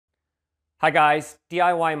Hi guys,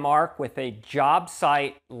 DIY Mark with a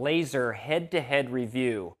Jobsite laser head-to-head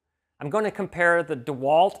review. I'm going to compare the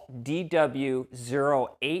Dewalt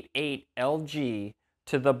DW088lg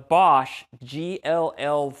to the Bosch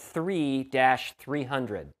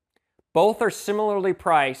GLL3-300. Both are similarly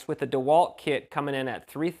priced, with the Dewalt kit coming in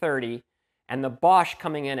at $330 and the Bosch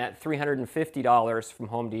coming in at $350 from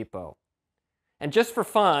Home Depot. And just for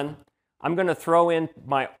fun, I'm going to throw in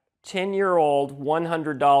my 10-year-old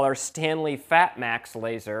 $100 Stanley FatMax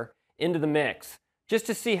laser into the mix, just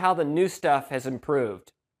to see how the new stuff has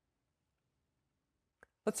improved.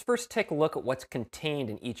 Let's first take a look at what's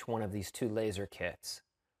contained in each one of these two laser kits.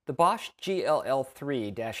 The Bosch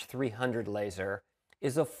GLL3-300 laser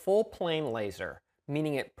is a full plane laser,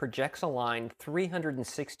 meaning it projects a line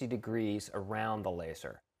 360 degrees around the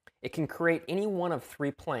laser. It can create any one of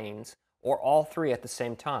three planes, or all three at the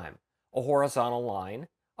same time: a horizontal line,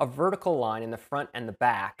 a vertical line in the front and the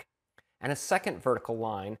back, and a second vertical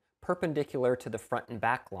line perpendicular to the front and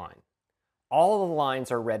back line. All of the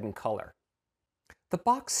lines are red in color. The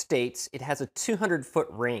box states it has a 200-foot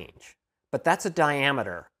range, but that's a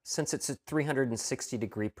diameter since it's a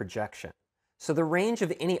 360-degree projection. So the range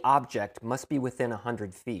of any object must be within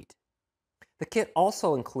 100 feet. The kit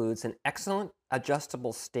also includes an excellent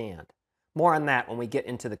adjustable stand. More on that when we get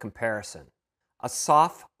into the comparison. A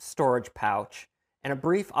soft storage pouch, and a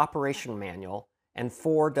brief operation manual, and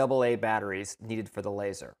 4 AA batteries needed for the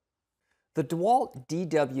laser. The Dewalt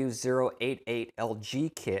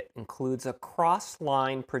DW088lg kit includes a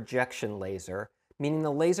cross-line projection laser, meaning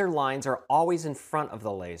the laser lines are always in front of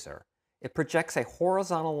the laser. It projects a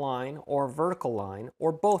horizontal line or a vertical line,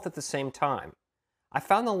 or both at the same time. I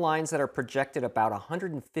found the lines that are projected about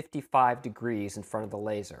 155 degrees in front of the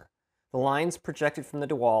laser. The lines projected from the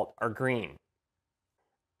Dewalt are green.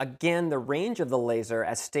 Again, the range of the laser,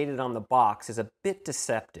 as stated on the box, is a bit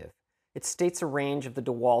deceptive. It states a range of the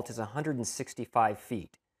Dewalt is 165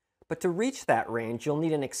 feet. But to reach that range, you'll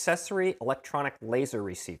need an accessory electronic laser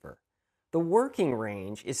receiver. The working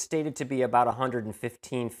range is stated to be about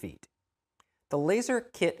 115 feet. The laser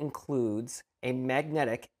kit includes a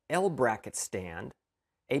magnetic L-bracket stand,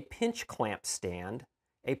 a pinch clamp stand,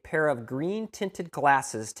 a pair of green tinted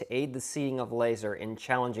glasses to aid the seeing of laser in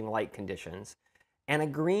challenging light conditions, and a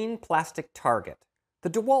green plastic target. The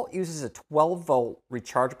Dewalt uses a 12-volt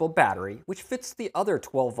rechargeable battery, which fits the other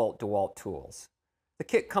 12-volt Dewalt tools. The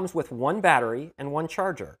kit comes with one battery and one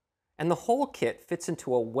charger, and the whole kit fits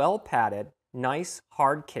into a well-padded, nice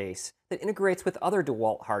hard case that integrates with other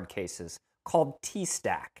Dewalt hard cases called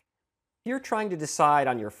T-Stack. If you're trying to decide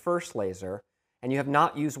on your first laser, and you have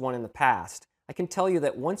not used one in the past, I can tell you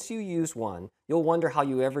that once you use one, you'll wonder how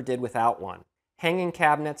you ever did without one. Hanging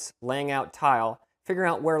cabinets, laying out tile, figuring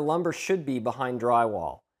out where lumber should be behind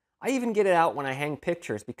drywall. I even get it out when I hang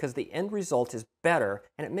pictures because the end result is better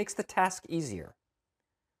and it makes the task easier.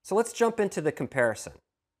 So let's jump into the comparison.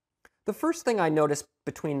 The first thing I notice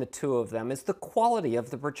between the two of them is the quality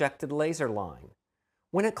of the projected laser line.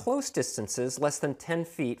 When at close distances, less than 10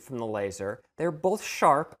 feet from the laser, they're both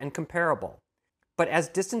sharp and comparable. But as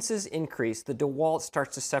distances increase, the Dewalt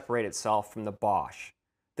starts to separate itself from the Bosch.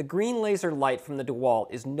 The green laser light from the Dewalt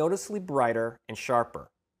is noticeably brighter and sharper.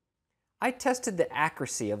 I tested the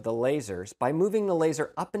accuracy of the lasers by moving the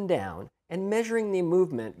laser up and down and measuring the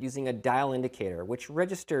movement using a dial indicator, which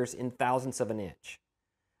registers in thousandths of an inch.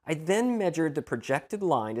 I then measured the projected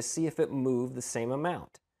line to see if it moved the same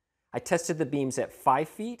amount. I tested the beams at 5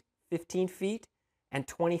 feet, 15 feet, and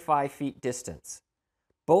 25 feet distance.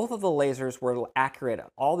 Both of the lasers were accurate at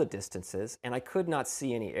all the distances, and I could not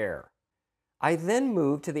see any error. I then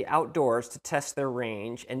moved to the outdoors to test their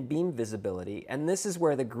range and beam visibility, and this is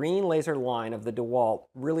where the green laser line of the Dewalt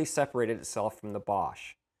really separated itself from the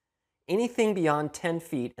Bosch. Anything beyond 10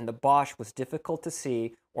 feet and the Bosch was difficult to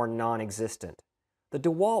see or non-existent. The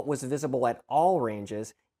Dewalt was visible at all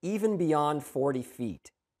ranges, even beyond 40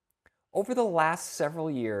 feet. Over the last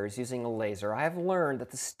several years using a laser, I have learned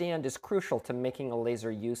that the stand is crucial to making a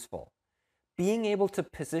laser useful. Being able to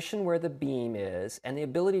position where the beam is and the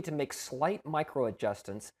ability to make slight micro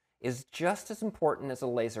adjustments is just as important as the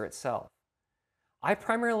laser itself. I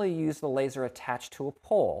primarily use the laser attached to a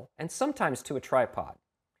pole and sometimes to a tripod.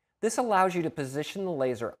 This allows you to position the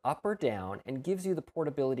laser up or down and gives you the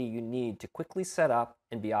portability you need to quickly set up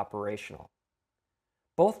and be operational.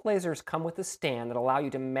 Both lasers come with a stand that allow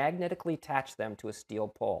you to magnetically attach them to a steel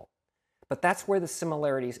pole. But that's where the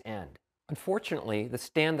similarities end. Unfortunately, the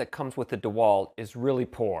stand that comes with the Dewalt is really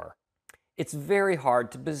poor. It's very hard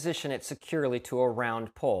to position it securely to a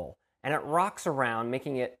round pole, and it rocks around,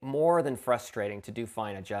 making it more than frustrating to do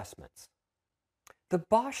fine adjustments. The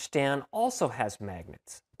Bosch stand also has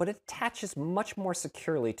magnets, but it attaches much more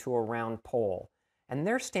securely to a round pole. And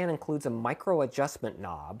their stand includes a micro adjustment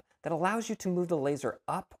knob that allows you to move the laser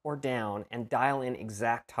up or down and dial in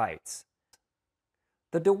exact heights.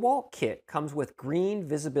 The Dewalt kit comes with green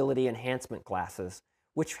visibility enhancement glasses,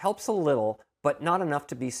 which helps a little, but not enough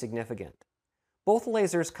to be significant. Both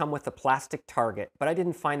lasers come with a plastic target, but I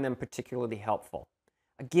didn't find them particularly helpful.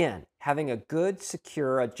 Again, having a good,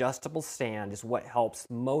 secure, adjustable stand is what helps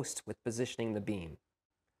most with positioning the beam.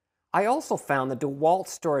 I also found the Dewalt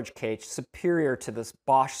storage cage superior to this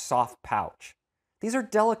Bosch soft pouch. These are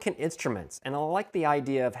delicate instruments, and I like the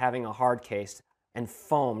idea of having a hard case and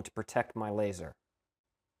foam to protect my laser.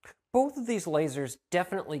 Both of these lasers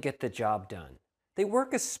definitely get the job done. They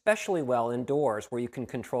work especially well indoors where you can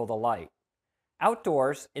control the light.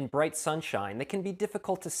 Outdoors, in bright sunshine, they can be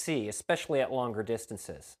difficult to see, especially at longer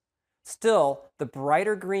distances. Still, the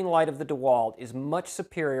brighter green light of the Dewalt is much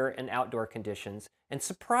superior in outdoor conditions and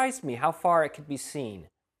surprised me how far it could be seen,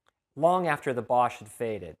 long after the Bosch had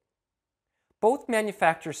faded. Both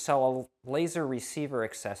manufacturers sell a laser receiver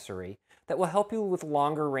accessory that will help you with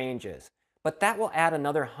longer ranges, but that will add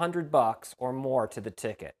another $100 or more to the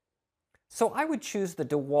ticket. So I would choose the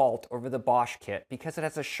Dewalt over the Bosch kit because it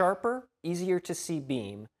has a sharper, easier to see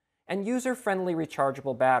beam and user-friendly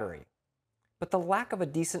rechargeable battery. But the lack of a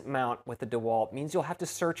decent mount with the Dewalt means you'll have to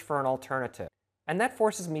search for an alternative, and that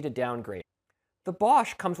forces me to downgrade. The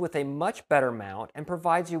Bosch comes with a much better mount and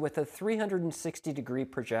provides you with a 360-degree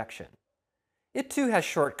projection. It too has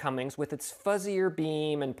shortcomings with its fuzzier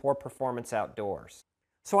beam and poor performance outdoors.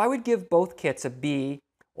 So I would give both kits a B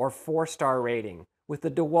or 4-star rating, with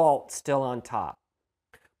the Dewalt still on top.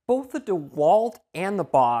 Both the Dewalt and the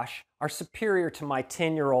Bosch are superior to my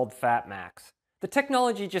 10-year-old Fatmax. The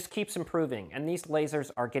technology just keeps improving, and these lasers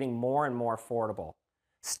are getting more and more affordable.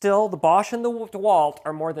 Still, the Bosch and the Dewalt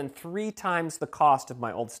are more than 3 times the cost of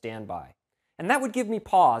my old standby. And that would give me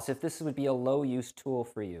pause if this would be a low-use tool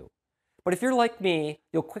for you. But if you're like me,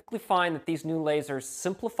 you'll quickly find that these new lasers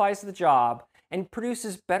simplifies the job and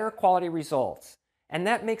produces better quality results. And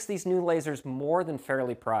that makes these new lasers more than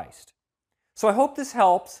fairly priced. So I hope this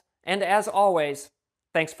helps, and as always,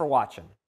 thanks for watching.